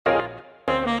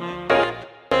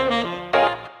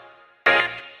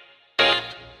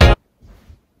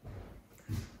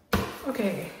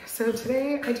Okay, so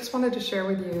today I just wanted to share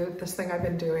with you this thing I've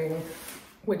been doing,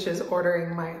 which is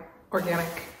ordering my organic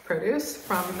produce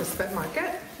from Misfits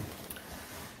Market.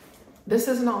 This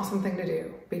is an awesome thing to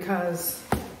do because,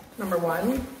 number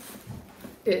one,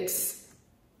 it's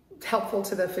helpful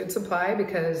to the food supply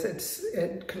because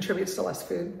it contributes to less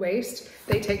food waste.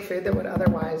 They take food that would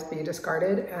otherwise be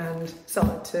discarded and sell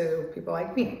it to people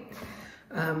like me.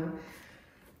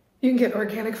 You can get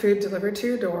organic food delivered to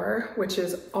your door, which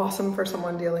is awesome for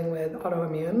someone dealing with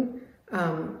autoimmune.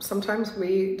 Sometimes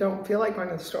we don't feel like going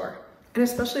to the store. And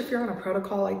especially if you're on a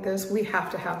protocol like this, we have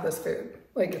to have this food.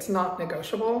 Like, it's not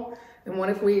negotiable. And what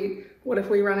if we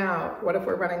run out? What if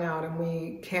we're running out and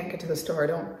we can't get to the store,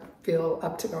 don't feel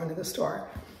up to going to the store?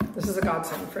 This is a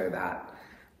godsend for that.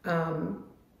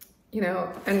 You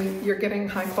know, and you're getting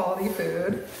high quality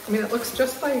food. I mean, it looks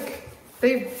just like,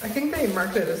 I think they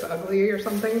marked it as ugly or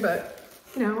something, but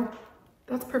you know,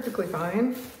 that's perfectly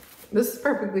fine. This is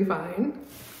perfectly fine.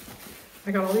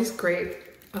 I got all these great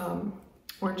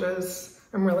oranges.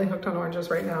 I'm really hooked on oranges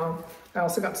right now. I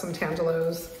also got some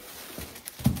tangelos,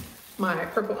 my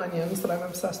purple onions that I'm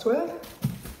obsessed with.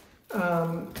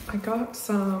 I got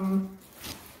some,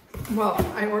 well,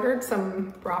 I ordered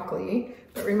some broccoli,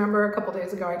 but remember a couple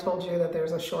days ago I told you that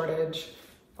there's a shortage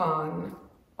on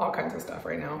all kinds of stuff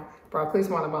right now. Broccoli's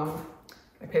one of them.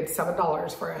 I paid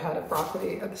 $7 for a head of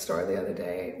broccoli at the store the other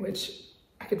day, which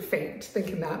I could faint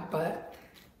thinking that, but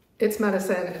it's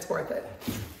medicine, it's worth it.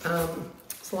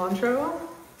 Cilantro,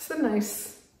 it's a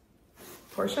nice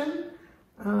portion.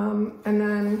 And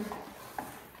then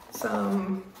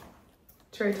some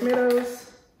cherry tomatoes.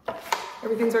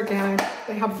 Everything's organic.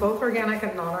 They have both organic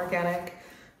and non-organic.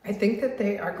 I think that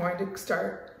they are going to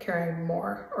start carrying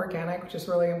more organic, which is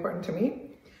really important to me.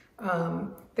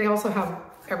 They also have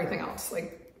everything else,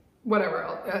 like whatever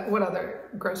else, what other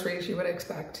groceries you would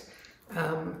expect.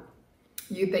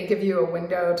 They give you a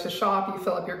window to shop, you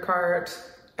fill up your cart,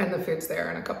 and the food's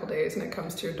there in a couple days and it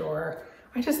comes to your door.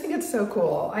 I just think it's so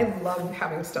cool. I love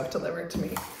having stuff delivered to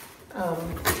me.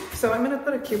 So I'm gonna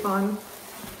put a coupon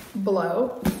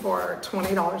below for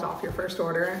 $20 off your first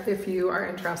order if you are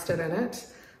interested in it.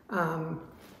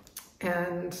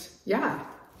 And yeah,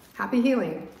 happy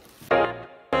healing.